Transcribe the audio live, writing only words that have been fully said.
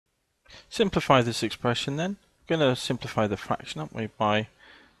Simplify this expression then. We're going to simplify the fraction, aren't we, by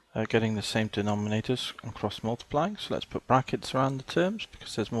getting the same denominators and cross multiplying. So let's put brackets around the terms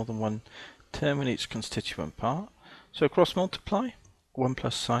because there's more than one term in each constituent part. So cross multiply 1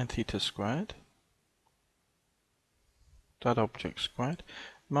 plus sine theta squared, that object squared,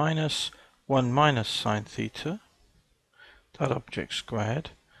 minus 1 minus sine theta, that object squared,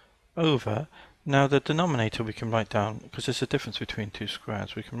 over, now the denominator we can write down, because there's a difference between two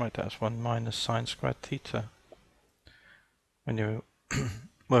squares, we can write that as 1 minus sine squared theta. When you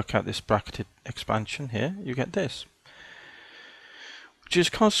work out this bracketed expansion here, you get this, which is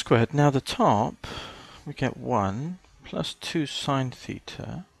cos squared. Now the top, we get 1 plus 2 sine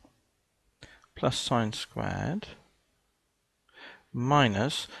theta plus sine squared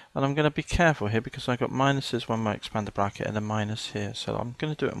minus, and I'm going to be careful here because I got minuses when I expand the bracket and a minus here, so I'm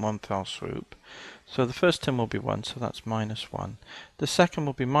going to do it in one fell swoop. So the first term will be 1, so that's minus 1. The second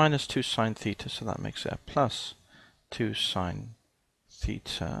will be minus 2 sine theta, so that makes it a plus 2 sine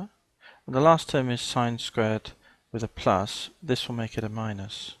theta. And the last term is sine squared with a plus. This will make it a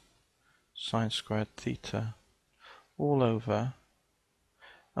minus sine squared theta all over.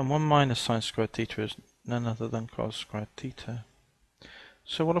 And 1 minus sine squared theta is none other than cos squared theta.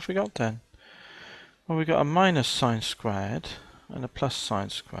 So what have we got then? Well, we've got a minus sine squared and a plus sine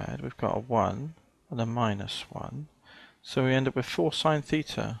squared. We've got a 1 and a minus 1. So we end up with 4 sine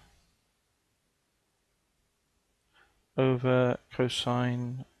theta over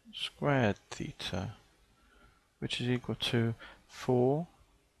cosine squared theta, which is equal to 4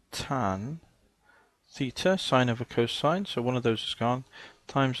 tan theta, sine over cosine, so one of those is gone,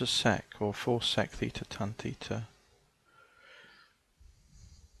 times a sec, or 4 sec theta tan theta.